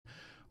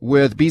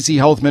with BC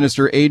Health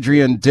Minister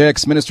Adrian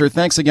Dix. Minister,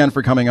 thanks again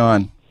for coming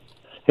on.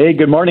 Hey,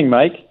 good morning,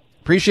 Mike.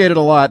 Appreciate it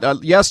a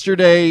lot.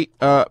 Yesterday,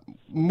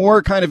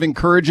 more kind of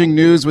encouraging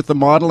news with the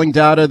modeling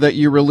data that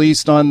you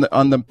released on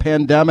the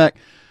pandemic.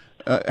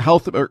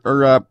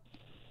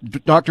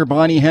 Dr.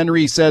 Bonnie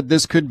Henry said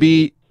this could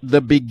be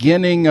the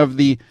beginning of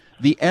the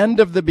end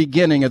of the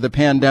beginning of the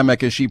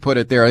pandemic, as she put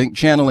it there. I think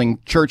channeling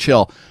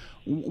Churchill.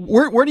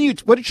 What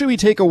should we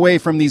take away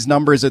from these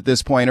numbers at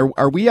this point?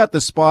 Are we at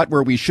the spot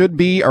where we should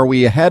be? Are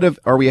we ahead of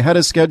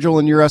schedule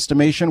in your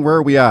estimation? Where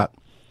are we at?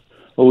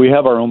 Well, we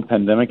have our own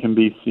pandemic in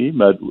BC,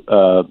 but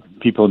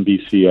people in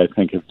BC, I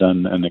think, have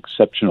done an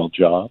exceptional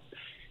job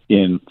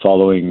in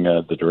following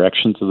the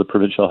directions of the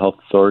provincial health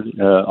authority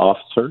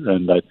officer,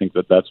 and I think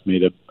that's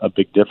made a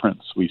big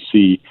difference. We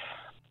see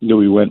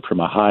we went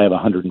from a high of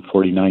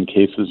 149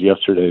 cases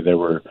yesterday. There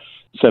were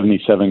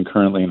 77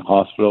 currently in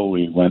hospital.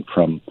 We went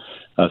from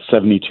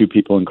 72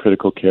 people in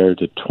critical care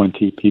to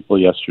 20 people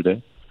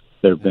yesterday.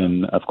 There have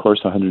been, of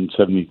course,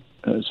 17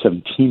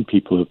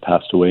 people who have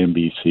passed away in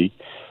BC.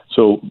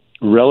 So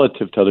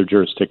relative to other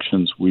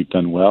jurisdictions, we've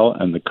done well,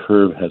 and the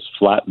curve has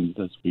flattened,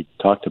 as we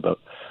talked about.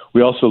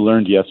 We also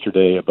learned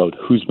yesterday about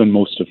who's been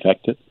most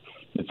affected.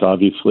 It's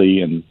obviously,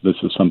 and this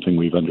is something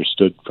we've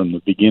understood from the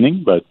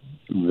beginning, but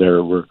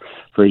there were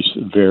very,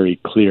 very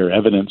clear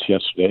evidence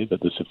yesterday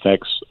that this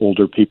affects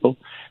older people,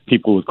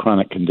 people with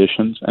chronic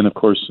conditions, and of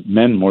course,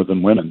 men more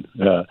than women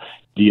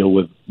deal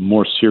with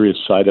more serious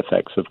side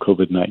effects of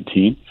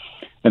COVID-19,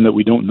 and that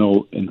we don't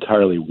know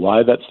entirely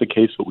why that's the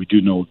case, but we do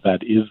know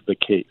that is the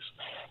case.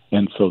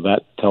 And so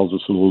that tells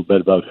us a little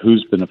bit about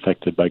who's been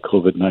affected by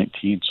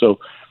COVID-19. So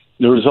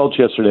the results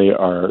yesterday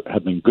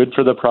have been good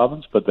for the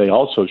province, but they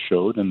also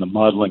showed, and the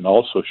modeling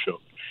also showed,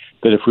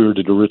 that if we were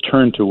to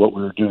return to what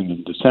we were doing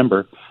in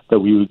December,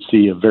 that we would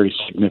see a very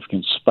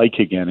significant spike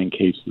again in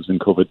cases in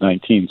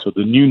COVID-19. So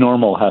the new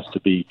normal has to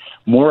be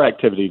more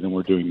activity than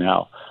we're doing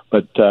now,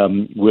 but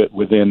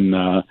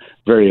within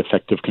very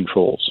effective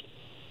controls.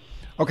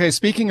 Okay,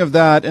 speaking of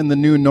that and the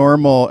new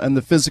normal and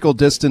the physical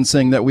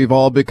distancing that we've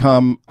all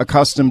become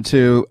accustomed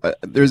to,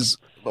 there's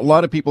a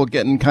lot of people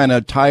getting kind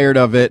of tired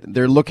of it.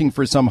 They're looking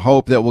for some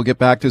hope that we'll get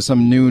back to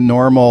some new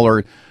normal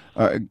or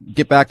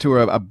get back to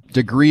a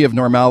degree of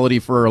normality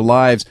for our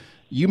lives.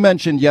 You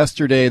mentioned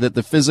yesterday that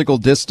the physical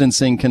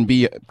distancing can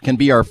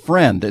be our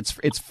friend.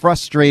 It's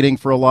frustrating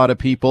for a lot of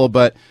people,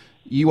 but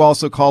you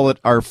also call it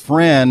our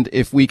friend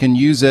if we can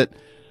use it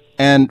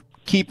and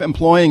keep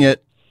employing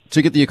it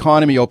to get the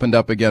economy opened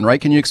up again,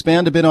 right? Can you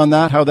expand a bit on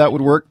that, how that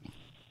would work?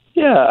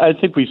 Yeah, I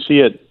think we see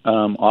it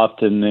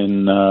often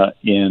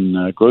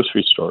in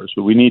grocery stores,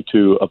 but we need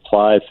to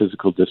apply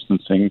physical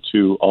distancing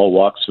to all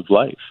walks of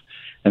life.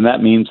 And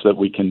that means that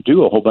we can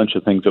do a whole bunch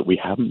of things that we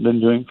haven't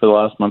been doing for the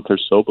last month or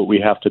so, but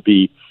we have to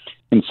be,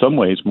 in some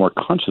ways, more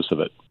conscious of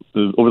it.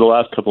 Over the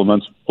last couple of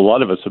months, a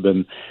lot of us have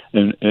been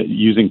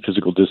using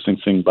physical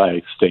distancing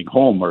by staying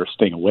home or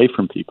staying away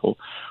from people.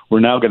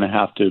 We're now going to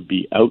have to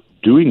be out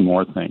doing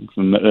more things,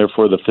 and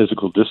therefore the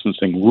physical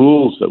distancing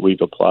rules that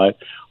we've applied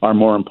are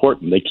more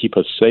important. They keep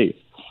us safe.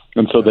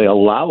 And so they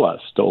allow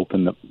us to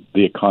open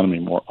the economy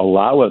more,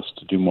 allow us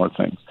to do more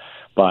things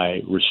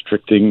by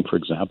restricting, for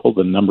example,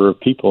 the number of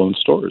people in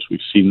stores. We've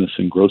seen this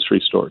in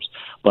grocery stores,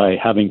 by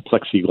having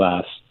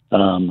plexiglass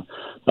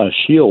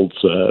shields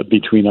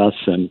between us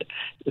and,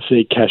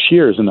 say,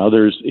 cashiers and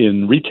others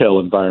in retail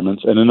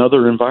environments and in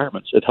other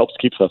environments. It helps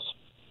keep us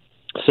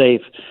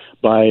safe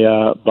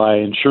by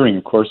ensuring,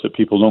 of course, that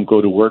people don't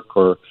go to work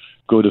or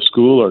go to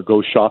school or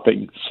go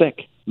shopping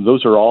sick.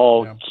 Those are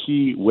all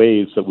key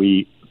ways that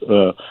we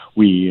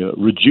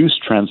reduce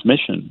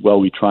transmission while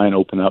we try and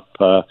open up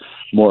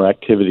more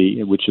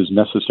activity, which is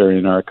necessary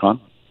in our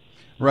economy.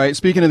 Right.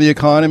 Speaking of the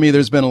economy,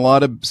 there's been a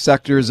lot of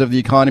sectors of the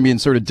economy and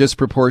sort of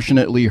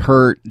disproportionately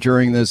hurt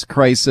during this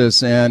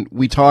crisis. And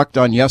we talked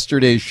on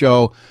yesterday's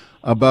show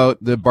about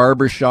the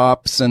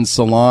barbershops and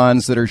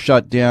salons that are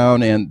shut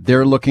down, and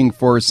they're looking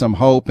for some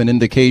hope and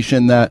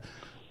indication that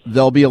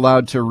they'll be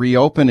allowed to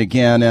reopen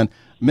again. And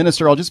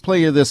Minister, I'll just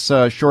play you this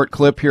short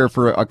clip here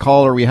for a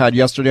caller we had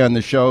yesterday on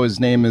the show. His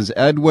name is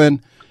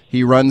Edwin.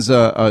 He runs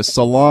a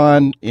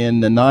salon in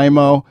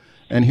Nanaimo.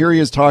 And here he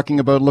is talking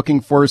about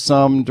looking for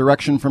some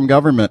direction from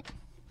government.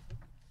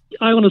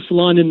 I own a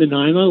salon in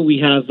Nanaimo. We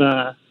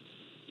have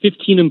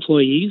 15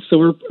 employees, so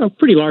we're a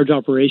pretty large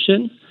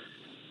operation.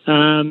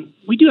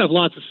 We do have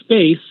lots of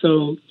space,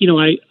 so,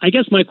 I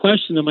guess my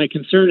question and my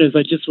concern is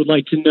I just would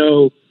like to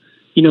know,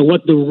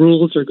 what the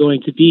rules are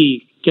going to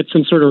be, get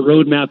some sort of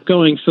roadmap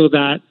going so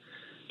that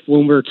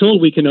when we're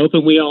told we can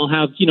open, we all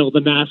have,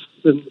 the masks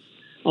and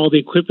all the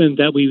equipment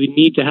that we would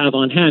need to have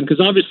on hand.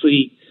 Because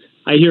obviously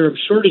I hear of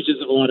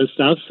shortages of a lot of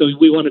stuff, so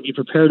we want to be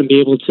prepared and be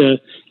able to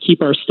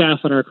keep our staff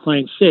and our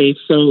clients safe.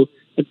 So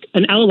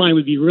an outline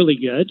would be really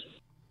good.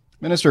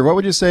 Minister, what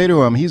would you say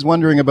to him? He's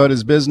wondering about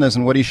his business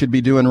and what he should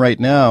be doing right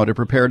now to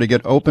prepare to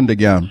get opened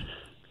again.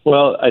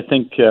 Well, I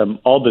think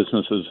all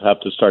businesses have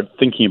to start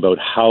thinking about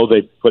how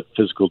they put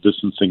physical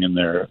distancing in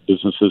their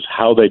businesses,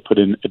 how they put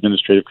in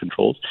administrative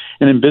controls.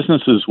 And in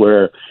businesses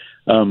where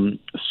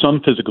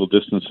some physical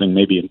distancing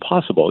may be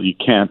impossible. You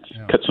can't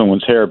cut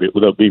someone's hair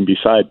without being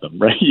beside them,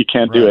 right? You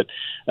can't do it.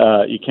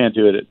 You can't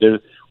do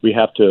it. We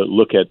have to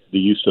look at the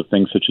use of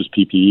things such as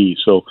PPE.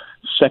 So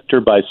sector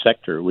by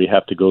sector, we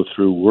have to go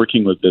through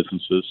working with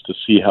businesses to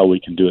see how we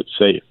can do it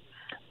safe.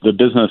 The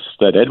business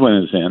that Edwin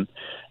is in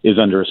is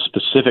under a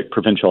specific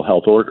provincial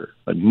health order.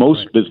 Like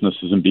most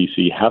businesses in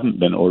BC haven't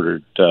been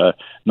ordered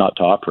not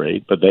to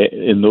operate, but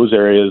in those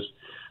areas,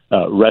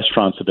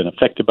 restaurants have been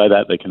affected by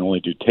that. They can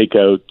only do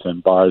takeout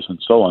and bars and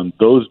so on.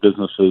 Those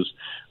businesses,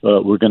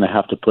 we're going to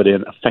have to put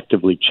in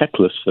effectively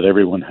checklists that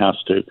everyone has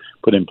to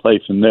put in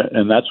place. And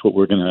that's what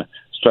we're going to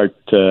start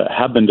to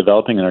have been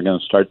developing and are going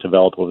to start to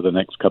develop over the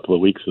next couple of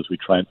weeks as we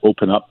try and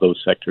open up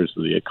those sectors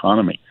of the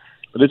economy.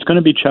 But it's going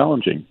to be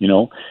challenging,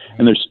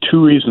 and there's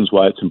two reasons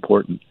why it's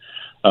important.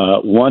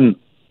 One,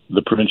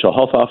 the provincial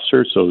health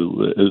officer,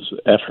 so his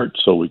effort,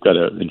 so we've got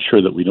to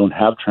ensure that we don't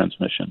have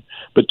transmission.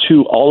 But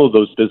two, all of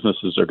those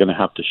businesses are going to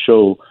have to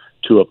show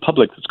to a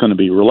public that's going to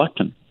be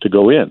reluctant to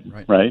go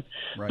in, right?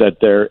 That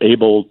they're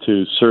able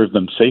to serve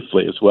them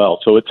safely as well.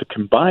 So it's a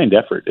combined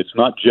effort. It's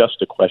not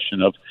just a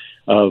question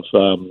of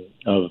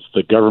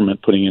the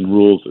government putting in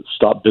rules that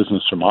stop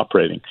business from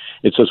operating.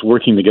 It's us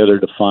working together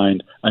to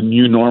find a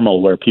new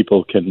normal where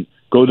people can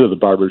go to the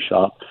barber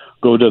shop,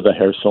 go to the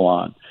hair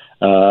salon,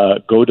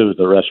 go to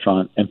the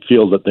restaurant and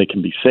feel that they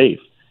can be safe.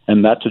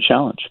 And that's a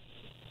challenge.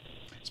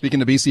 Speaking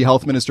to BC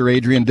Health Minister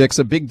Adrian Dix,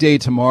 a big day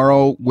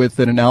tomorrow with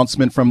an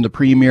announcement from the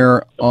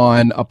Premier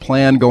on a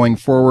plan going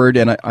forward,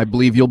 and I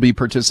believe you'll be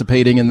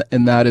participating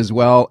in that as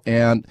well.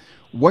 And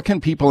what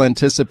can people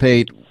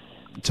anticipate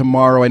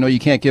tomorrow? I know you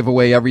can't give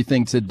away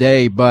everything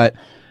today, but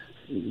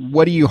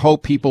what do you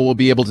hope people will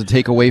be able to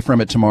take away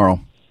from it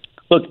tomorrow?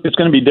 Look, it's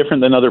going to be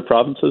different than other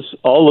provinces.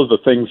 All of the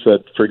things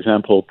that, for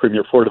example,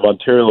 Premier Ford of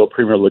Ontario,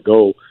 Premier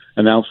Legault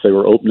announced they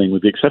were opening,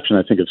 with the exception,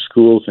 I think, of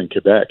schools in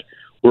Quebec,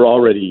 were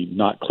already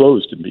not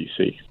closed in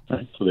BC.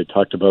 Right? So they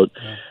talked about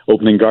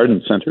opening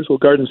garden centres. Well,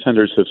 garden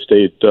centres have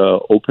stayed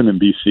open in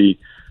BC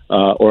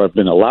or have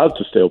been allowed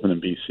to stay open in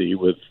BC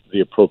with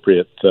the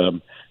appropriate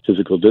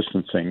physical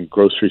distancing.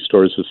 Grocery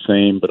stores the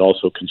same, but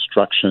also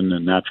construction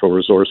and natural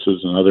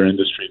resources and other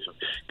industries have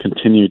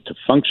continued to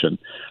function.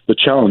 The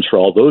challenge for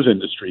all those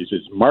industries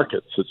is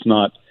markets. It's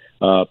not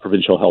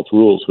provincial health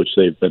rules, which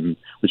have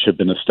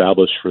been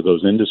established for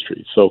those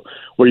industries. So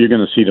what you're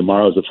going to see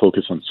tomorrow is a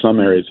focus on some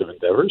areas of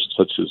endeavors,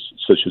 such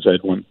as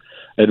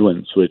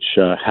Edwin's, which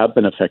have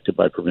been affected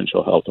by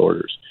provincial health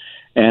orders,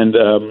 and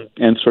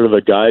sort of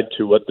a guide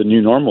to what the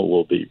new normal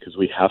will be, because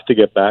we have to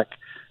get back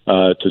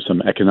to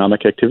some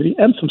economic activity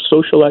and some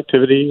social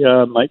activity,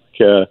 Mike.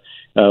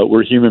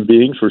 We're human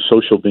beings. We're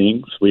social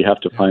beings. We have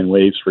to find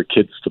ways for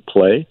kids to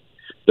play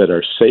that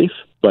are safe,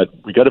 but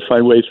we got to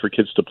find ways for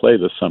kids to play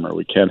this summer.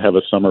 We can't have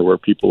a summer where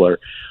people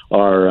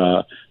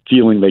are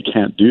feeling they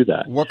can't do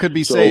that. What could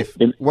be safe?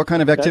 What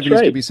kind of activities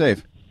could be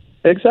safe?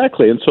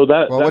 Exactly. And so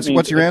that,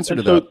 what's your answer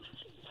to that?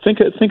 Think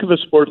of a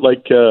sport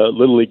like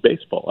Little League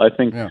Baseball. I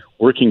think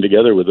working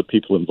together with the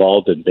people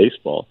involved in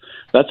baseball,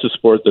 that's a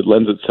sport that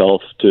lends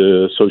itself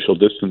to social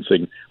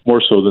distancing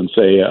more so than,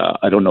 say,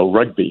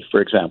 rugby,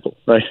 for example,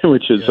 right?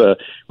 which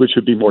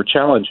would be more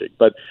challenging.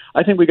 But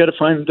I think we got to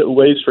find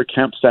ways for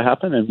camps to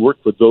happen and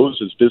work with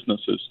those as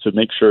businesses to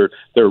make sure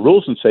there are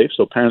rules and safe,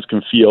 so parents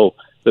can feel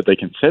that they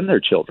can send their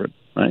children,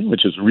 right?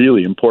 Which is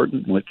really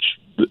important. Which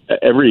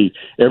every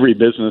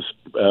business,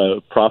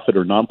 profit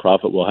or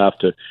nonprofit, will have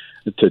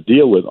to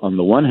deal with on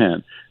the one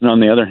hand, and on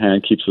the other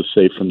hand keeps us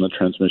safe from the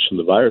transmission of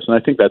the virus. And I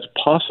think that's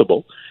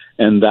possible,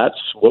 and that's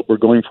what we're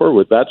going forward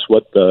with. That's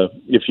what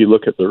if you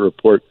look at the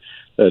report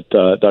that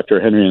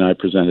Dr. Henry and I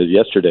presented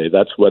yesterday,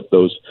 that's what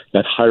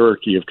that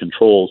hierarchy of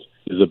controls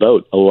is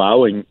about,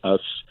 allowing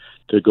us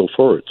to go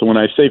forward. So when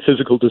I say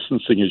physical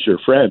distancing is your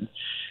friend,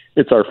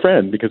 it's our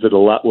friend because it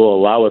will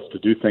allow us to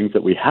do things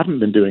that we haven't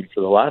been doing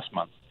for the last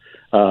month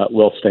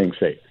while staying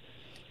safe.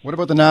 What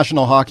about the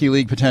National Hockey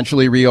League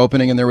potentially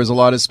reopening? And there was a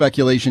lot of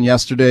speculation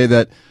yesterday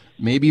that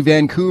maybe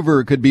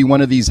Vancouver could be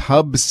one of these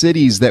hub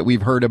cities that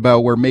we've heard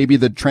about where maybe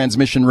the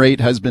transmission rate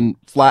has been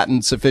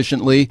flattened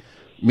sufficiently.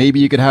 Maybe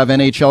you could have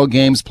NHL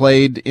games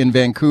played in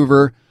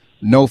Vancouver,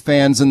 no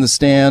fans in the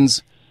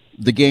stands,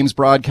 the games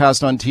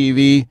broadcast on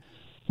TV.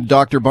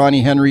 Dr.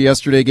 Bonnie Henry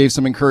yesterday gave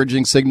some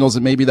encouraging signals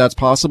that maybe that's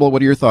possible.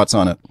 What are your thoughts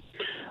on it?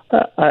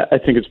 I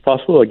think it's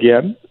possible.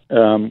 Again,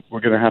 we're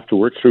going to have to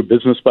work through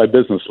business by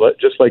business.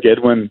 Just like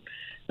Edwin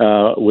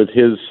with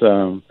his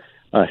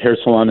hair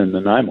salon in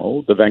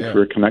Nanaimo, the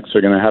Vancouver Canucks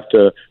are going to have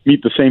to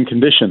meet the same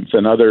conditions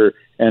and other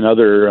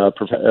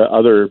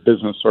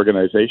business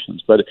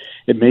organizations. But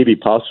it may be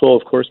possible.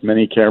 Of course,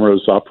 many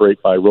cameras operate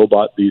by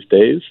robot these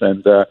days,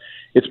 and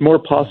it's more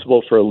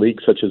possible for a league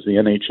such as the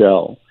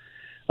NHL.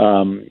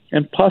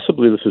 And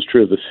possibly this is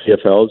true of the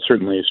CFL. It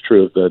certainly is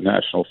true of the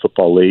National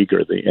Football League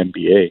or the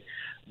NBA.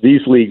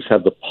 These leagues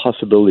have the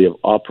possibility of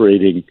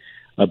operating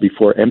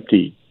before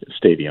empty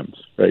stadiums,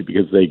 right?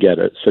 Because they get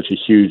such a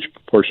huge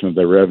portion of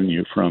their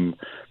revenue from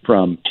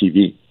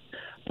TV.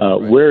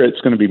 Where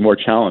it's going to be more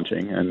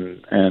challenging,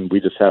 and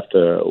we just have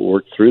to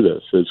work through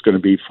this, is going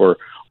to be for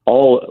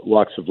all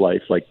walks of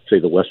life, like say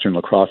the Western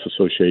Lacrosse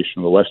Association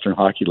or the Western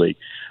Hockey League,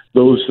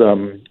 those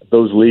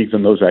leagues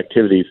and those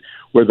activities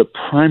where the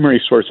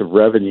primary source of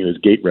revenue is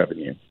gate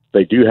revenue.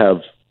 They do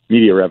have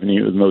media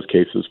revenue in those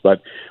cases,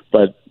 but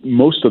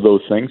most of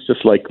those things,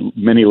 just like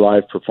many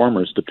live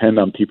performers, depend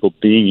on people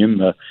being in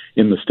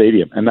the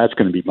stadium, and that's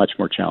going to be much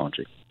more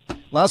challenging.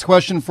 Last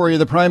question for you.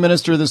 The Prime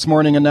Minister this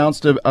morning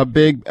announced a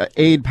big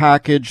aid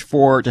package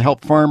to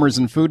help farmers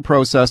and food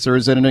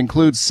processors, and it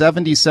includes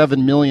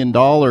 $77 million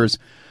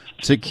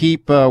to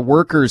keep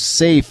workers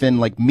safe in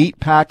like meat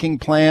packing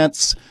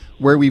plants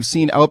where we've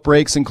seen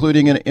outbreaks,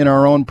 including in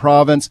our own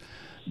province.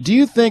 Do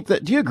you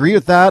agree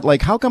with that?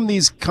 Like, how come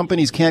these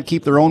companies can't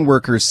keep their own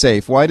workers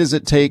safe? Why does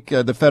it take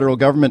the federal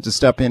government to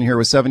step in here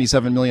with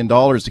 $77 million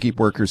to keep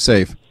workers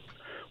safe?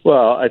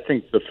 Well, I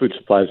think the food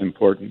supply is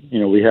important.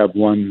 We have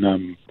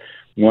one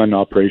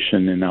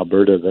operation in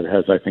Alberta that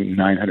has, I think,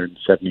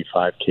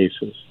 975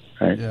 cases,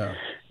 right? Yeah.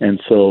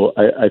 And so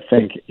I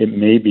think it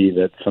may be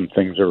that some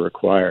things are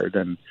required,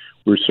 and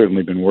we've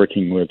certainly been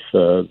working with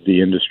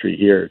the industry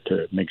here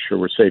to make sure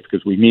we're safe,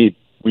 because we need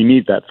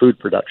that food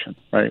production,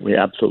 right? We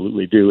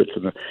absolutely do. It's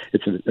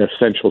an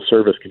essential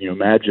service. Can you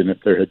imagine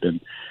if there had been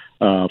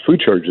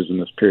food shortages in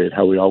this period,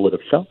 how we all would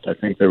have felt? I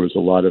think there was a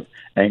lot of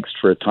angst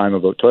for a time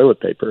about toilet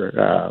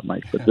paper,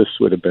 Mike, but this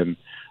would have been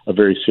a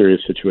very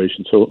serious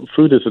situation. So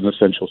food is an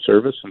essential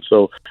service, and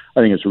so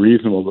I think it's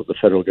reasonable that the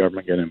federal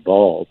government get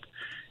involved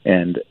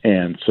and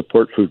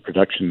support food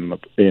production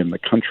in the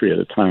country at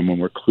a time when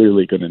we're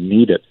clearly going to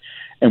need it,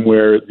 and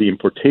where the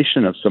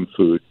importation of some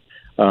food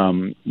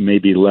may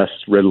be less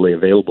readily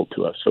available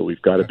to us. So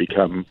we've got to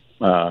become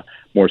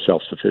more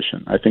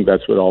self-sufficient. I think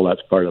that's what all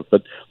that's part of.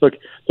 But look,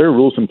 there are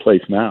rules in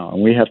place now,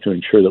 and we have to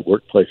ensure that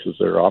workplaces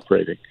that are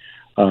operating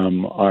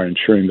are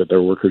ensuring that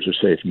their workers are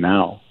safe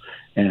now.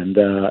 And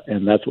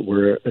that's what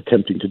we're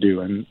attempting to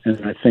do. And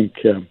I think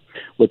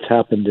what's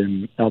happened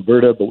in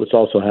Alberta, but what's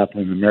also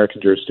happened in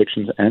American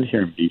jurisdictions and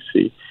here in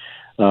BC,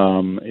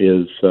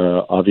 is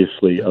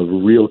obviously of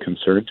real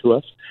concern to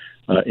us.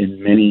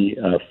 In many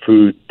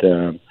food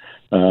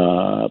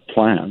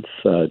plants,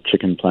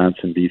 chicken plants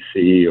in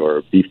BC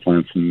or beef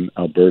plants in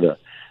Alberta,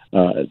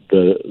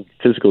 the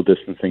physical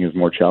distancing is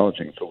more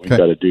challenging. So we've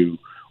got to do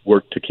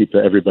work to keep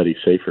everybody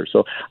safer.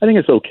 So I think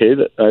it's okay.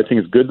 I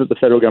think it's good that the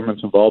federal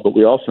government's involved, but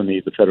we also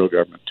need the federal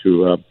government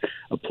to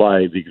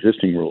apply the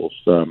existing rules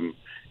in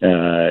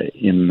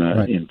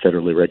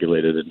federally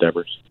regulated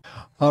endeavors.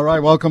 All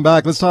right, welcome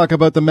back. Let's talk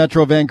about the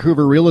Metro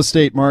Vancouver real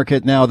estate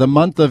market now. The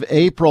month of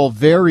April,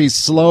 very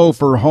slow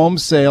for home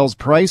sales.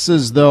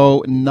 Prices,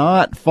 though,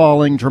 not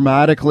falling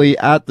dramatically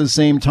at the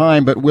same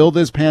time. But will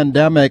this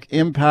pandemic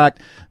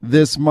impact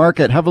this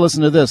market? Have a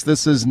listen to this.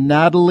 This is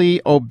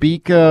Natalie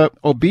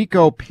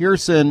Obico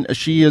Pearson.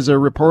 She is a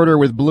reporter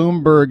with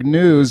Bloomberg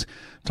News,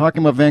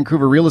 talking about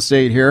Vancouver real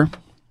estate here.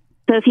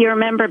 So if you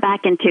remember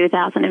back in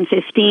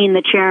 2015,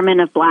 the chairman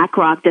of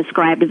BlackRock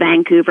described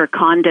Vancouver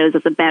condos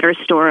as a better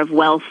store of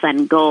wealth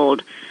than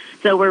gold.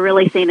 So we're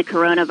really seeing the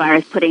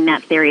coronavirus putting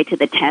that theory to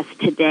the test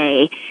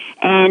today.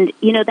 And,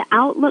 the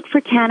outlook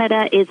for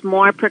Canada is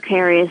more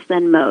precarious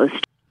than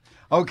most.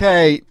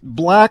 Okay,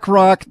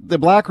 the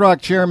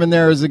BlackRock chairman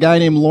there is a guy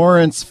named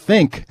Lawrence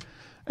Fink.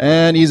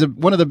 And he's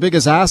one of the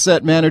biggest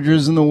asset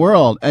managers in the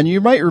world. And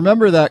you might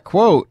remember that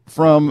quote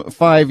from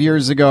 5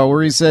 years ago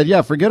where he said,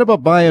 forget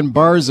about buying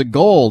bars of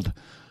gold.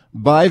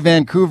 Buy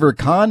Vancouver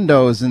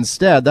condos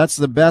instead. That's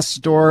the best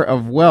store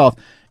of wealth.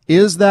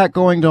 Is that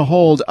going to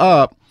hold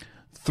up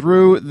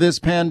through this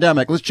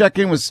pandemic? Let's check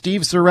in with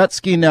Steve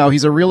Soretsky now.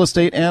 He's a real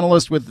estate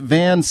analyst with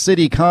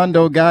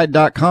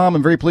VanCityCondoGuide.com.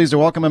 I'm very pleased to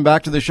welcome him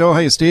back to the show.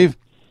 Hey, Steve.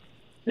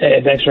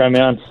 Hey, thanks for having me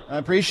on. I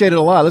appreciate it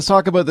a lot. Let's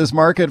talk about this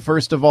market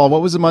first of all.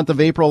 What was the month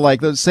of April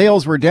like? The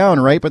sales were down,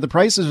 right? But the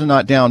prices are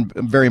not down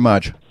very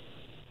much.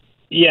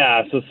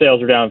 Yeah, so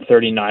sales are down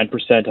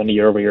 39% on a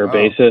year-over-year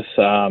basis.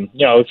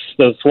 It's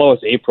the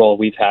slowest April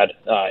we've had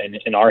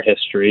in our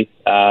history.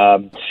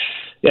 And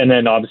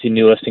then obviously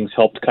new listings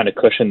helped kind of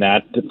cushion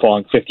that,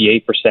 falling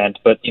 58%.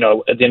 But, at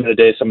the end of the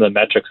day, some of the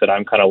metrics that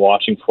I'm kind of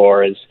watching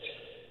for is,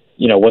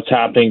 what's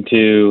happening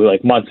to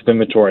like months of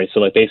inventory. So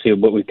like basically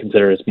what we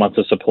consider as months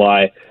of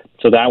supply.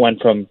 So that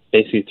went from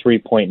basically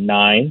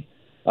 3.9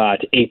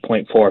 to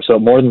 8.4. So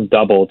more than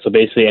doubled. So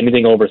basically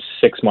anything over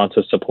 6 months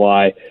of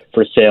supply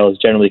for sale is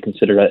generally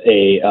considered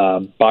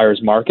a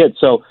buyer's market.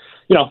 So,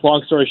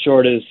 long story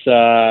short is,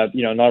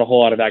 not a whole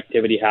lot of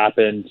activity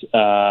happened.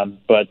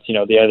 But, at the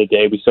end of the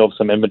day, we still have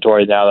some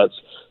inventory now that's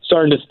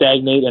starting to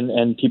stagnate,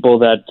 and people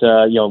that,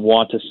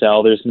 want to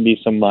sell, there's going to be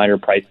some minor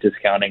price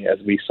discounting as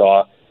we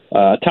saw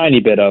a tiny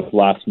bit of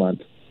last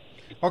month.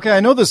 Okay, I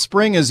know the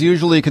spring is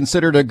usually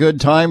considered a good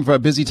time, for a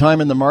busy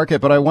time in the market,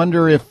 but I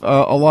wonder if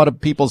a lot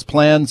of people's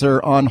plans are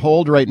on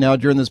hold right now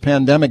during this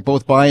pandemic,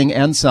 both buying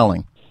and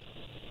selling.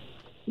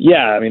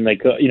 Yeah, I mean,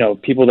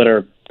 people that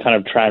are kind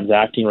of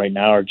transacting right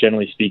now are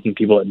generally speaking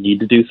people that need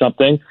to do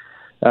something.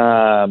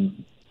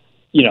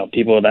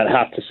 People that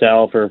have to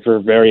sell for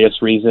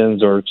various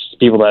reasons, or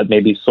people that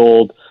maybe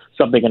sold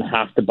something and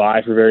have to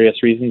buy for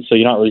various reasons. So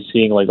you're not really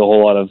seeing like a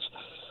whole lot of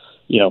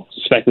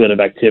speculative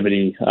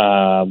activity,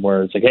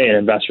 where it's like, hey, an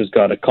investor's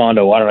got a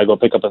condo. Why don't I go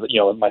pick up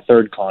my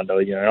third condo?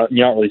 You're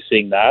not really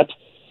seeing that.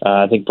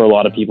 I think for a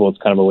lot of people, it's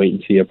kind of a wait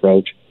and see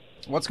approach.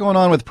 What's going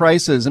on with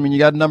prices? I mean, you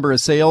got a number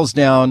of sales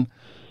down.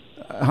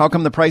 How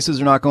come the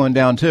prices are not going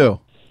down too?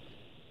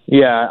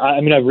 Yeah,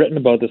 I've written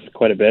about this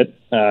quite a bit.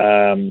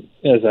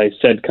 As I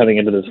said, coming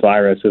into this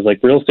virus, is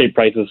like real estate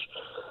prices,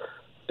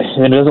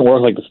 and it doesn't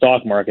work like the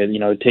stock market.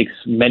 It takes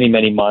many,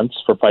 many months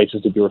for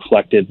prices to be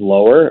reflected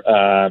lower.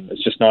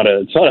 It's just not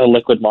a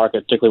liquid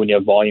market, particularly when you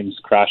have volumes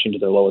crashing to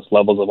their lowest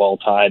levels of all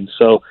time.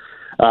 So,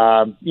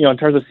 in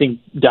terms of seeing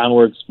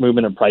downwards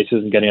movement in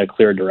prices and getting a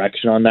clear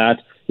direction on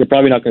that, you're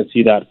probably not going to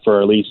see that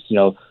for at least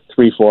 3,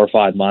 4, or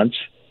 5 months.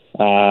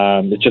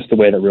 It's just the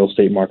way that real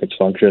estate markets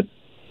function.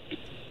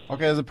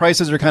 Okay, the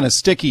prices are kind of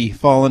sticky,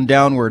 falling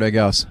downward, I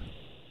guess.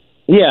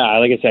 Yeah,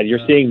 like I said,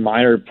 you're seeing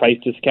minor price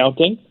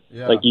discounting.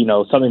 Yeah. Like,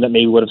 something that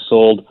maybe would have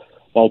sold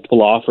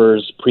multiple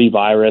offers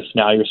pre-virus.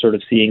 Now you're sort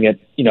of seeing it,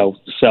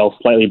 sell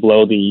slightly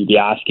below the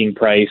asking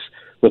price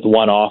with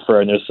one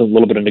offer, and there's a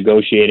little bit of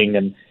negotiating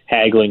and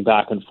haggling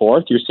back and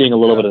forth. You're seeing a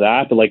little bit of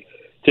that, but like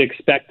to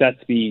expect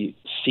that to be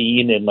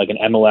seen in like a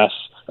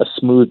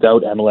smoothed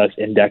out MLS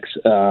index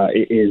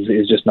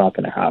is just not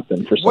going to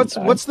happen for some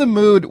time. What's the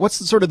mood?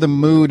 What's sort of the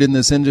mood in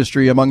this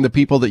industry among the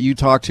people that you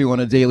talk to on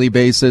a daily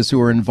basis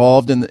who are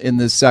involved in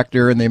this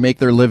sector and they make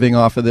their living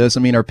off of this? I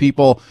mean, are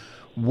people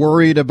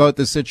worried about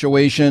the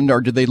situation,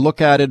 or do they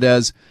look at it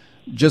as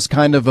just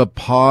kind of a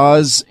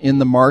pause in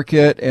the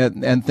market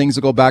and things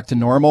will go back to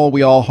normal,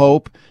 we all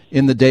hope,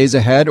 in the days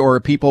ahead? Or are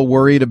people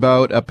worried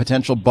about a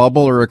potential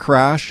bubble or a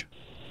crash?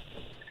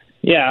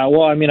 Yeah,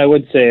 well, I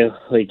would say,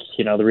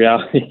 the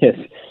reality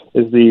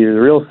is the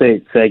real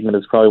estate segment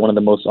is probably one of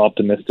the most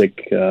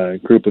optimistic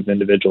group of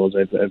individuals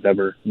I've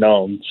ever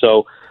known.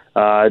 So,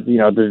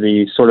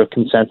 the sort of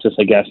consensus,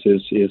 I guess,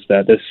 is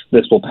that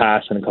this will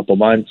pass in a couple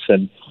months,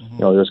 and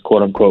there's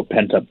quote unquote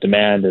pent up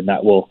demand, and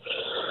that will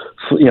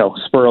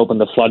spur open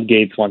the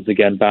floodgates once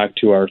again back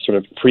to our sort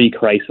of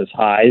pre-crisis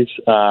highs.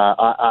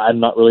 I'm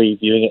not really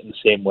viewing it in the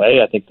same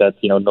way. I think that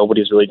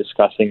nobody's really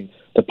discussing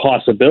the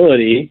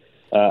possibility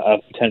of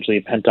potentially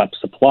a pent-up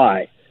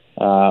supply.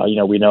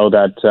 We know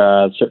that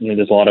certainly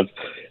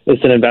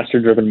it's an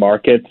investor-driven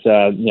market.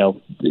 Some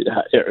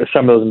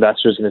of those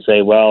investors are going to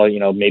say, well,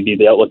 maybe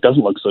the outlook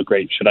doesn't look so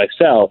great. Should I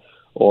sell?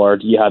 Or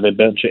do you have a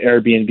bunch of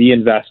Airbnb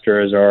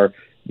investors, or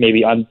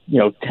maybe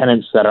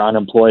tenants that are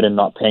unemployed and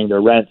not paying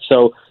their rent?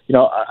 So,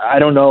 I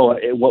don't know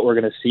what we're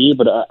going to see,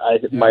 but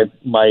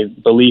my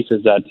belief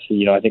is that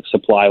I think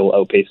supply will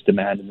outpace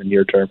demand in the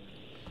near term.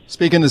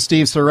 Speaking to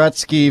Steve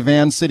Soretsky,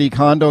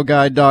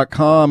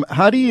 VanCityCondoGuide.com,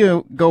 how do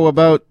you go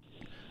about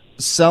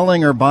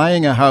selling or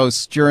buying a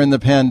house during the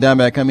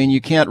pandemic? I mean,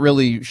 you can't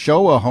really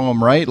show a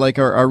home, right? Like,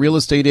 are real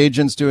estate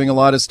agents doing a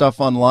lot of stuff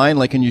online?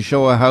 Like, can you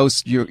show a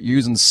house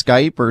using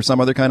Skype or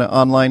some other kind of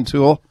online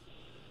tool?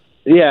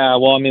 Yeah,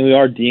 well, we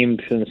are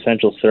deemed an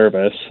essential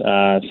service.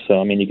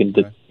 So, you can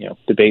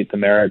debate the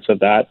merits of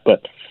that.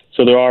 But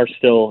so there are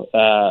still,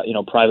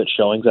 private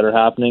showings that are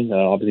happening,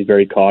 obviously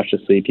very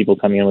cautiously, people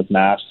coming in with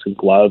masks and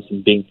gloves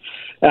and being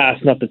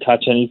asked not to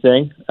touch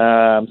anything.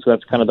 So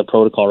that's kind of the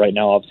protocol right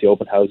now. Obviously,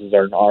 open houses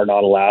are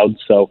not allowed.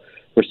 So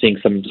we're seeing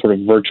some sort of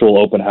virtual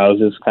open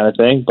houses kind of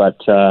thing.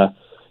 But, for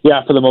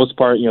the most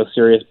part,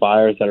 serious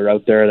buyers that are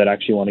out there that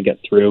actually want to get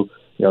through,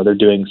 they're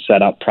doing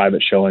set up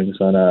private showings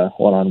on a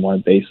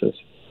one-on-one basis.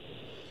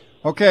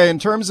 Okay, in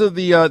terms of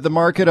the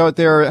market out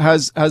there,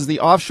 has the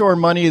offshore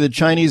money, the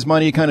Chinese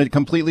money, kind of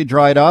completely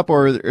dried up,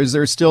 or is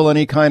there still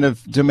any kind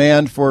of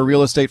demand for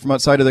real estate from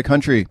outside of the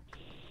country?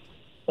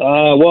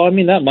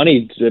 That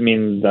money,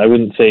 I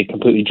wouldn't say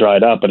completely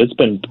dried up, but it's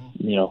been,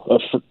 a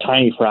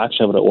tiny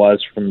fraction of what it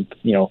was from,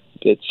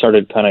 it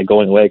started kind of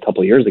going away a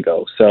couple of years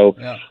ago. So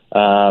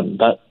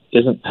that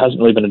hasn't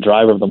really been a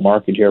driver of the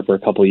market here for a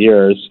couple of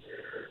years.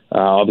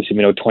 Obviously,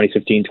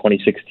 2015,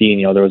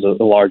 2016, there was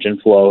a large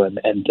inflow and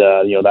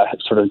that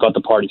sort of got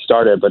the party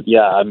started. But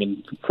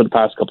for the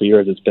past couple of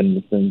years, it's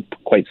been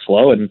quite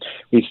slow. And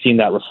we've seen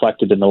that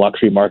reflected in the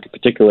luxury market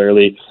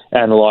particularly,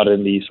 and a lot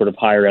in the sort of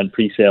higher end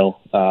pre-sale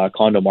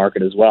condo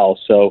market as well.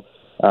 So,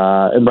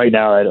 and right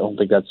now, I don't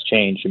think that's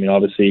changed.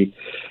 Obviously,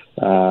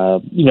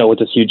 with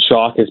this huge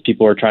shock, as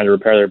people are trying to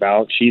repair their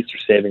balance sheets or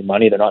saving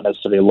money, they're not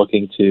necessarily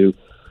looking to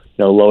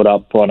load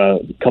up on a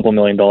couple $1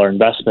 million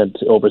investment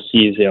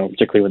overseas,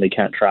 particularly when they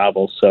can't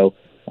travel. So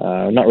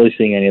I'm not really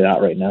seeing any of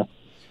that right now.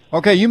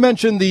 Okay, you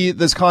mentioned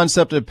this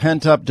concept of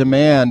pent-up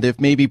demand. If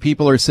maybe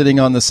people are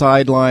sitting on the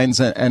sidelines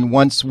and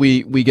once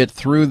we get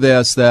through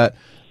this, that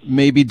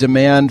maybe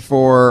demand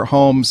for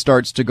homes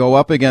starts to go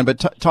up again. But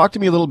talk to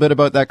me a little bit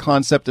about that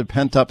concept of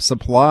pent-up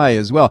supply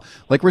as well.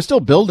 Like, we're still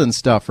building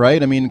stuff,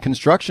 right?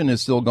 Construction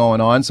is still going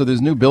on, so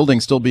there's new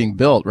buildings still being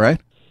built, right?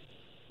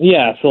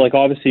 Yeah, so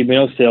obviously we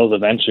know sales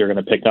eventually are going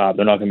to pick up.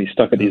 They're not going to be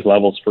stuck at these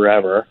levels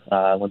forever.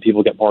 When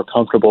people get more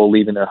comfortable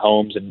leaving their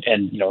homes and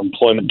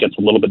employment gets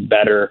a little bit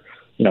better,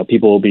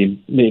 people will be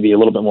maybe a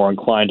little bit more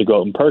inclined to go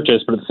out and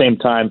purchase. But at the same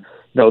time,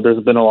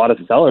 there's been a lot of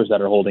sellers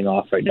that are holding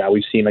off right now.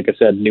 We've seen, like I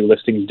said, new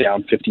listings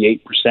down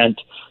 58%,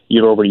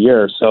 year over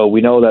year. So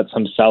we know that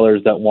some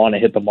sellers that want to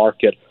hit the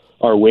market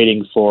are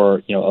waiting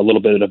for, a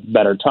little bit of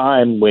better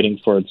time, waiting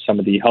for some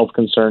of the health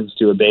concerns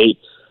to abate.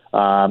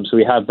 So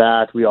we have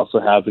that. We also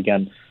have,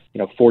 again,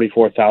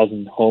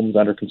 44,000 homes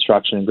under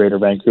construction in Greater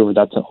Vancouver.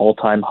 That's an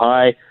all-time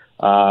high.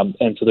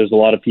 And so there's a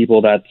lot of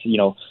people that,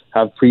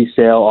 have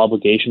pre-sale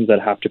obligations that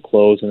have to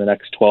close in the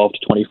next 12 to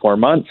 24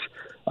 months.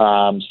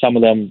 Some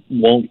of them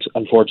won't,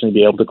 unfortunately,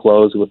 be able to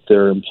close with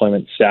their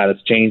employment status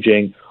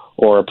changing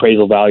or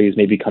appraisal values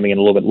maybe coming in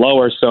a little bit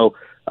lower. So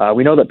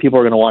we know that people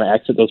are going to want to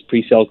exit those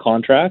pre-sale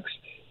contracts,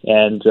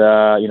 and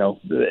they're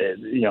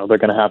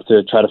going to have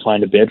to try to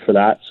find a bid for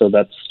that. So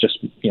that's just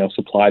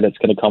supply that's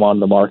going to come on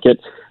the market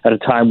at a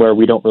time where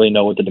we don't really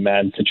know what the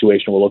demand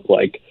situation will look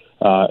like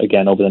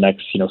again over the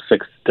next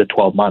 6 to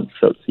 12 months.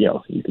 So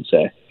you could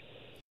say.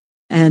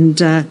 And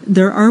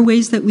there are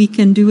ways that we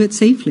can do it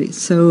safely.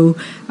 So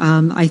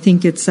I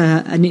think it's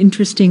an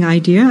interesting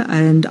idea,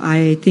 and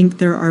I think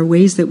there are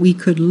ways that we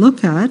could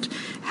look at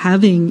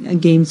having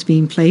games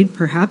being played,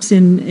 perhaps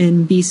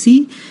in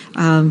BC.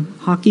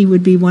 Hockey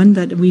would be one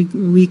that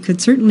we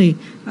could certainly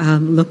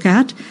look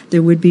at.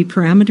 There would be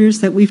parameters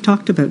that we've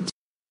talked about.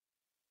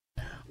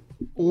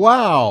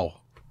 Wow.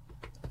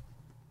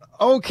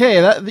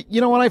 Okay,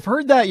 when I've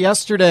heard that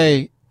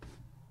yesterday,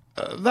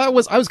 I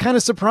was kind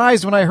of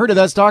surprised when I heard it.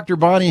 That's Dr.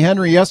 Bonnie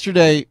Henry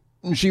yesterday.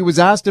 She was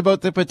asked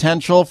about the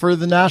potential for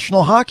the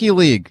National Hockey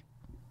League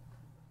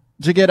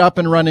to get up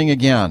and running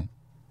again.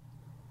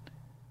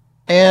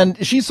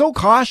 And she's so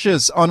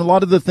cautious on a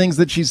lot of the things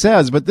that she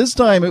says, but this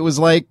time it was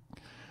like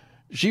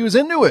she was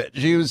into it.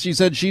 She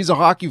said she's a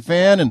hockey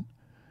fan, and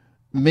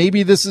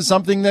maybe this is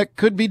something that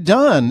could be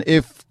done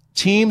if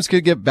teams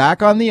could get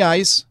back on the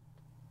ice.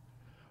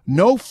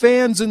 No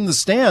fans in the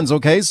stands,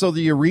 okay? So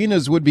the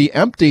arenas would be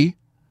empty.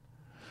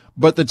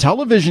 But the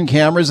television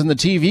cameras and the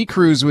TV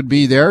crews would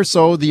be there.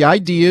 So the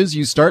idea is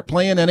you start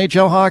playing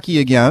NHL hockey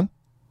again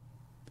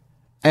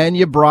and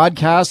you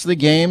broadcast the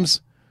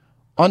games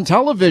on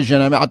television.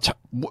 I mean,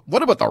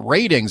 what about the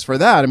ratings for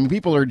that? I mean,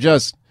 people are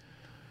just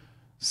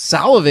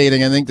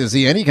salivating, I think, to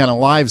see any kind of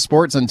live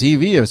sports on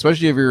TV,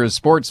 especially if you're a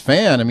sports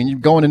fan. I mean, you're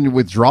going into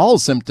withdrawal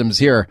symptoms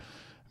here.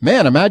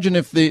 Man, imagine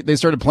if they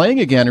started playing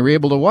again and were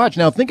able to watch.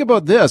 Now, think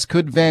about this.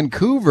 Could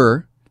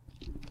Vancouver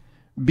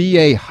be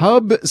a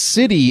hub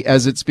city,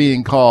 as it's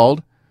being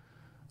called,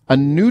 a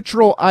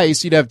neutral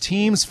ice? You'd have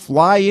teams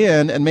fly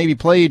in and maybe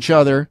play each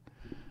other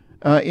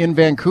in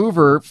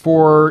Vancouver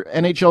for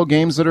NHL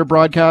games that are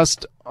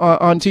broadcast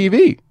on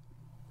TV.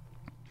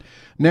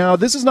 Now,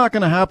 this is not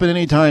going to happen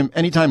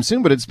anytime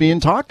soon, but it's being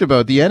talked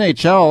about. The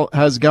NHL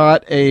has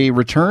got a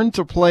return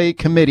to play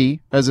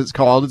committee, as it's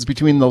called. It's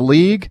between the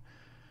league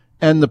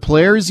and the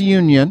players'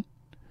 union.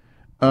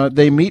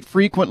 They meet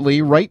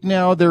frequently. Right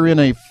now, they're in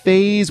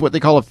what they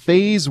call a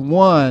phase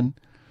 1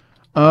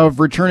 of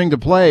returning to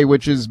play,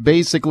 which is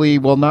basically,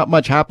 not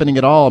much happening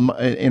at all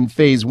in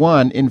phase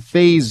 1. In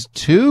phase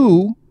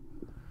 2,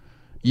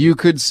 you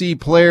could see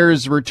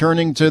players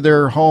returning to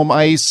their home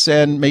ice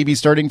and maybe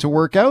starting to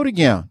work out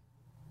again.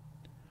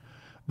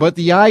 But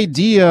the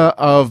idea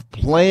of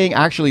playing,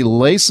 actually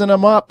lacing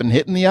them up and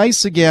hitting the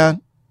ice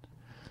again,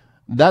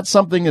 that's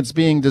something that's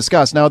being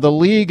discussed. Now, the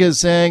league is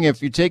saying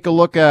if you take a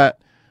look at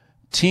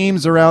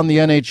teams around the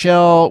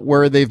NHL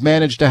where they've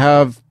managed to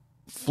have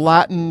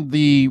flattened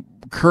the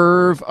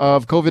curve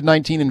of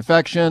COVID-19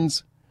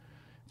 infections,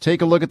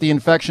 take a look at the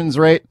infections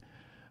rate.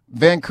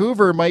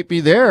 Vancouver might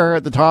be there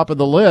at the top of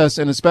the list,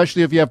 and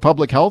especially if you have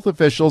public health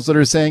officials that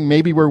are saying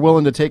maybe we're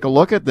willing to take a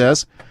look at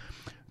this.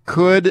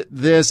 Could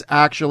this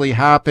actually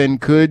happen?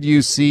 Could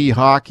you see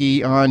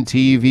hockey on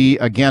TV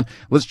again?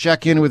 Let's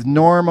check in with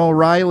Norm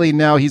O'Reilly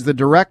now. He's the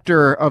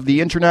director of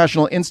the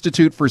International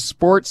Institute for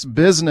Sports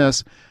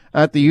Business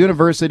at the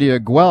University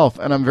of Guelph,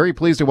 and I'm very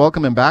pleased to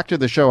welcome him back to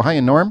the show. Hi,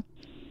 Norm.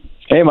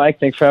 Hey, Mike.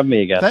 Thanks for having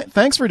me again.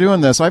 Thanks for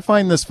doing this. I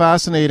find this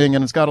fascinating,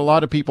 and it's got a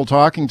lot of people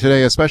talking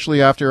today,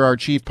 especially after our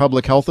chief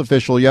public health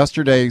official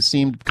yesterday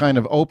seemed kind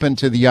of open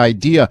to the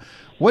idea.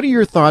 What are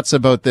your thoughts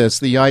about this,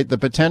 the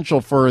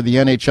potential for the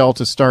NHL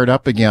to start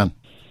up again?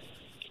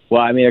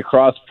 Well, I mean,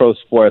 across pro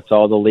sports,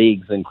 all the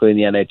leagues, including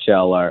the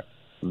NHL, are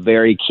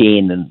very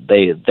keen, and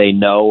they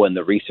know, and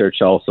the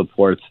research all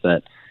supports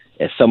that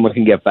if someone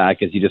can get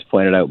back, as you just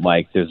pointed out,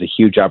 Mike, there's a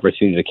huge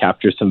opportunity to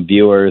capture some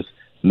viewers,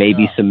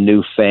 maybe some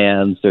new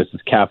fans. There's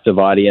this captive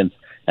audience,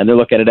 and they're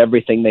looking at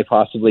everything they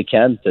possibly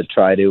can to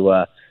try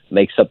to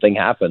make something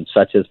happen,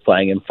 such as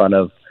playing in front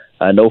of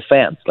no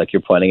fans, like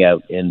you're pointing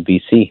out in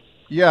BC.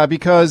 Yeah,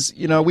 because,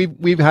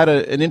 we've had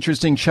an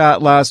interesting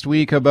chat last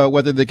week about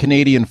whether the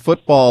Canadian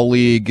Football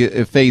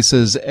League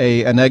faces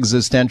an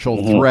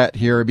existential threat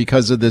here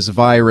because of this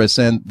virus.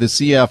 And the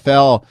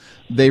CFL,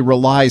 they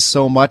rely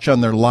so much on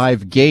their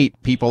live gate,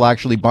 people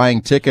actually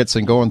buying tickets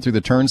and going through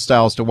the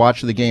turnstiles to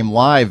watch the game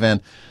live.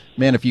 And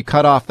man, if you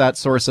cut off that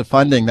source of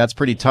funding, that's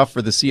pretty tough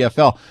for the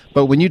CFL.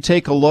 But when you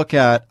take a look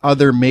at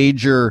other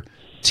major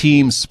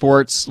team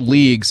sports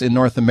leagues in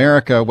North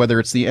America, whether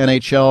it's the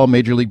NHL,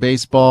 Major League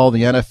Baseball,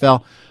 the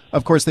NFL,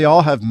 of course, they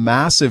all have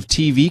massive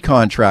TV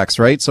contracts,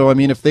 right? So, I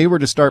mean, if they were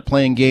to start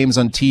playing games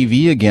on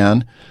TV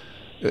again,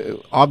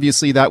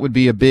 obviously that would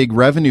be a big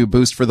revenue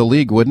boost for the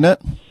league, wouldn't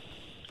it?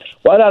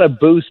 Well, not a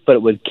boost, but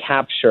it would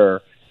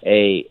capture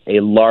a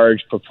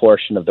large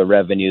proportion of the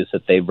revenues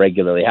that they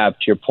regularly have.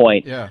 To your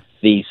point,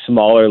 the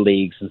smaller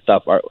leagues and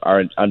stuff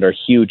are under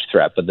huge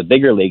threat, but the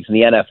bigger leagues, in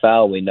the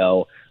NFL, we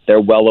know they're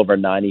well over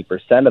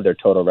 90% of their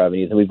total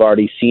revenues, and we've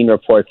already seen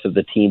reports of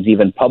the teams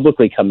even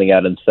publicly coming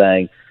out and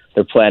saying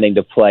they're planning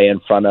to play in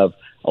front of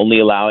only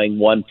allowing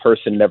one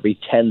person in every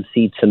 10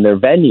 seats in their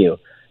venue,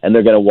 and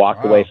they're going to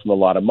walk away from a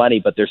lot of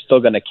money, but they're still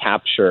going to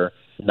capture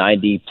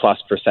 90+%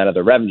 of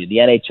the revenue. The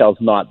NHL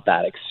is not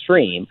that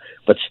extreme,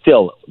 but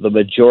still the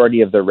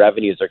majority of the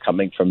revenues are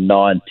coming from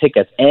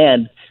non-tickets,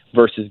 and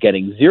versus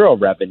getting zero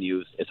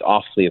revenues is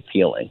awfully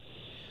appealing.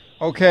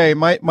 Okay,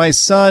 my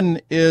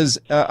son is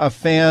a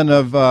fan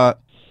of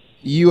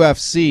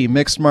UFC,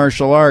 mixed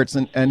martial arts,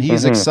 and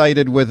he's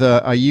excited with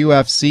a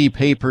UFC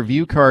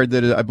pay-per-view card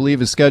that I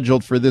believe is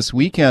scheduled for this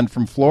weekend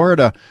from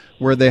Florida,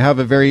 where they have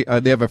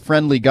a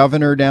friendly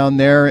governor down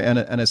there and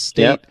a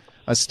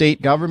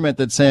state government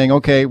that's saying,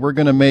 okay, we're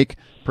going to make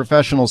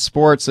professional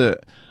sports an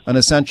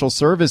essential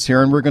service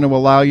here, and we're going to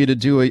allow you to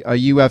do a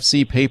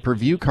UFC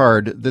pay-per-view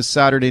card this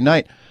Saturday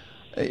night.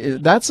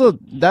 That's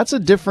a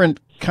different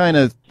kind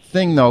of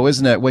thing, though,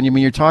 isn't it? When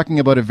you're talking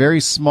about a very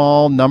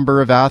small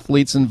number of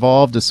athletes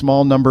involved, a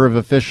small number of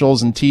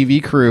officials and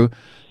TV crew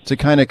to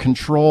kind of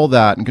control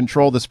that and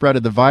control the spread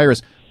of the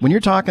virus. When you're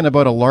talking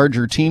about a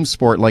larger team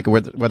sport, like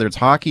whether it's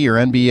hockey or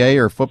NBA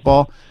or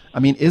football, I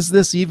mean, is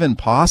this even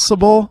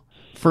possible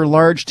for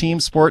large team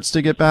sports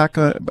to get back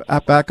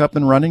up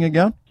and running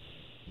again?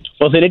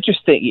 Well, it's an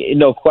interesting,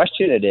 no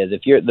question it is.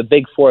 If you're the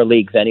big four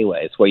leagues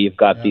anyways, where you've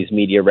got these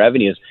media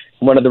revenues,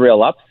 one of the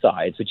real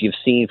upsides, which you've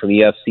seen from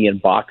UFC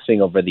and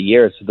boxing over the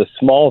years, the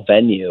small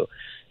venue,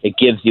 it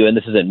gives you, and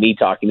this isn't me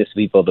talking, this is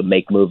people that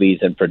make movies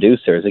and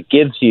producers, it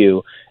gives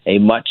you a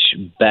much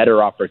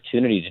better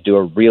opportunity to do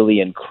a really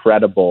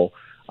incredible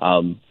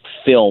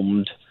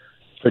filmed,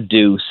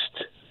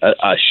 produced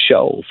a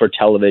show for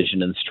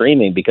television and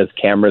streaming, because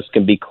cameras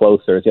can be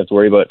closer. You have to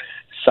worry about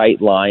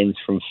sight lines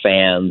from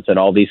fans and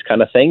all these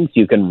kind of things.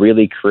 You can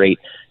really create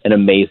an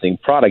amazing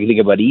product. You think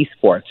about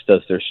esports,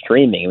 does their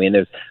streaming. I mean,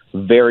 there's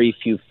very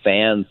few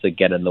fans that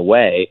get in the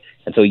way.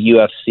 And so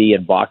UFC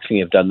and boxing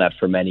have done that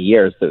for many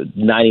years. The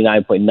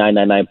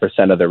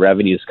 99.999% of their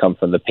revenues come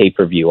from the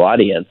pay-per-view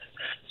audience.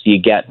 So you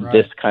get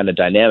this kind of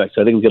dynamic.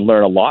 So I think we can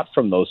learn a lot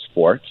from those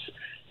sports.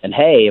 And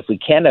hey, if we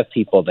can have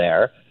people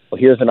there, well,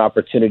 here's an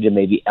opportunity to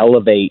maybe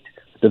elevate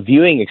the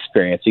viewing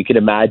experience. You could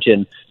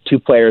imagine two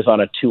players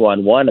on a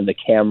 2-on-1 and the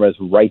camera's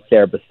right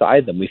there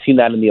beside them. We've seen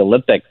that in the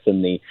Olympics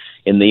in the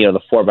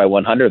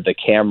 4x100, the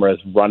camera's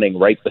running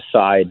right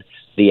beside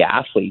the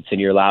athletes, and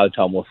you're allowed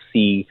to almost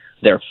see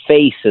their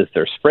face as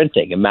they're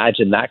sprinting.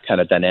 Imagine that kind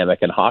of dynamic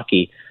in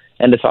hockey,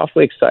 and it's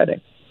awfully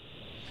exciting.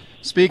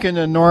 Speaking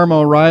to Norm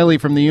O'Reilly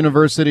from the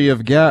University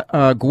of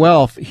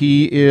Guelph,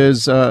 he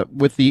is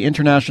with the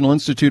International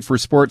Institute for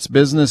Sports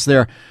Business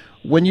there.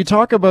 When you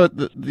talk about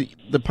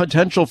the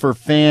potential for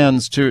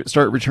fans to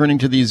start returning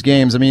to these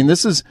games, I mean,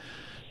 this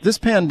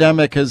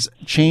pandemic has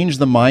changed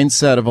the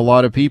mindset of a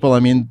lot of people. I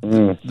mean,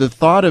 the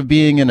thought of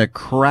being in a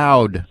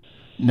crowd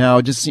now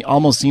just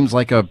almost seems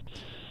like a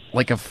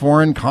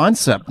foreign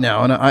concept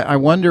now. And I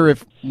wonder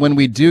if when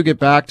we do get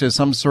back to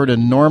some sort of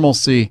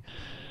normalcy,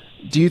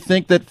 do you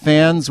think that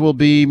fans will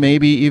be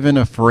maybe even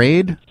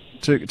afraid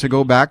to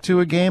go back to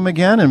a game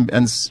again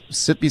and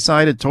sit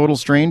beside a total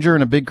stranger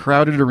in a big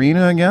crowded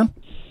arena again?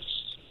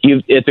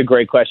 It's a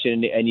great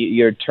question, and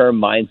your term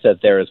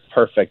mindset there is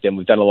perfect, and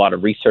we've done a lot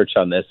of research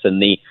on this,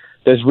 and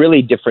there's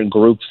really different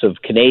groups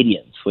of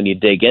Canadians when you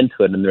dig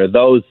into it, and there are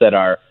those that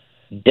are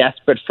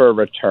desperate for a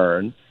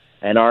return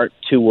and aren't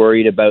too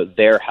worried about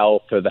their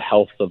health or the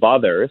health of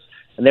others,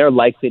 and they're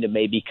likely to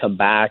maybe come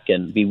back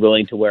and be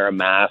willing to wear a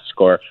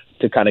mask or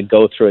to kind of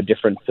go through a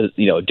different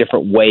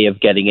way of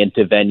getting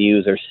into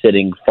venues or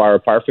sitting far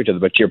apart from each other.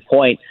 But to your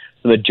point,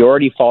 the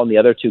majority fall in the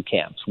other two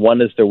camps.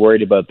 One is they're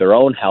worried about their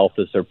own health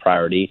as their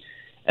priority,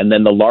 and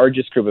then the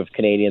largest group of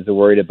Canadians are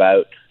worried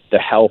about the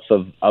health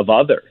of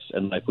others.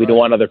 And we don't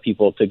want other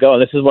people to go.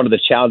 And this is one of the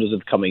challenges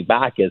of coming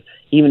back is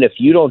even if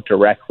you don't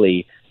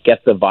directly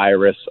get the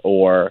virus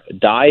or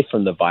die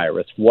from the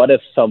virus, what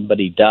if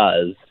somebody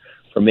does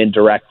from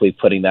indirectly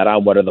putting that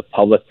on? What are the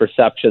public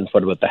perceptions?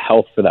 What about the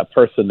health for that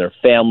person, their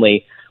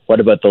family? What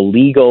about the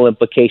legal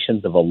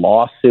implications of a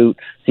lawsuit?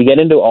 So you get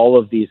into all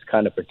of these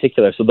kind of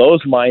particulars. So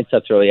those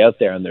mindsets are really out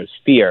there, and there's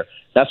fear.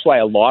 That's why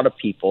a lot of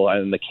people are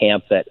in the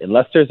camp that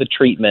unless there's a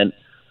treatment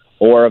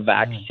or a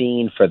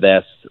vaccine for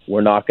this,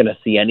 we're not going to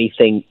see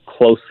anything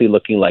closely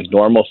looking like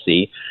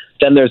normalcy.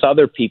 Then there's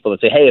other people that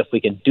say, hey, if we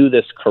can do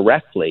this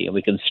correctly and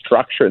we can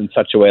structure it in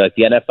such a way like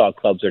the NFL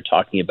clubs are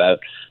talking about,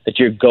 that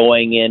you're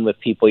going in with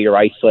people you're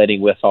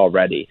isolating with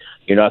already.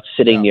 You're not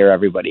sitting near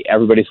everybody.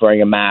 Everybody's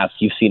wearing a mask.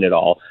 You've seen it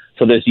all.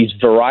 So there's these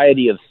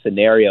variety of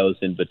scenarios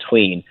in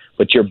between,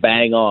 but you're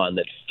bang on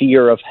that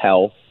fear of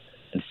health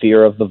and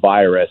fear of the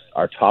virus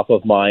are top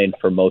of mind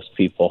for most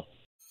people.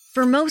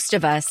 For most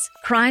of us,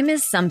 crime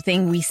is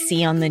something we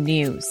see on the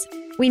news.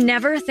 We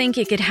never think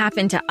it could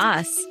happen to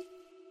us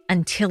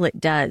until it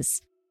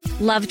does.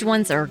 Loved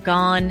ones are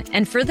gone,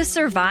 and for the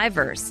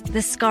survivors,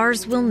 the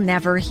scars will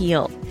never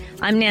heal.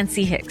 I'm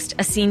Nancy Hixt,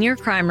 a senior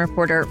crime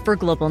reporter for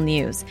Global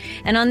News.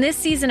 And on this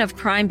season of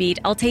Crime Beat,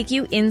 I'll take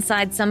you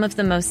inside some of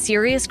the most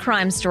serious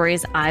crime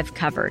stories I've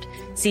covered.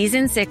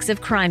 Season 6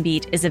 of Crime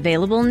Beat is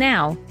available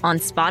now on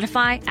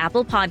Spotify,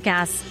 Apple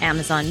Podcasts,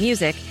 Amazon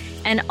Music,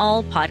 and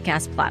all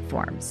podcast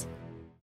platforms.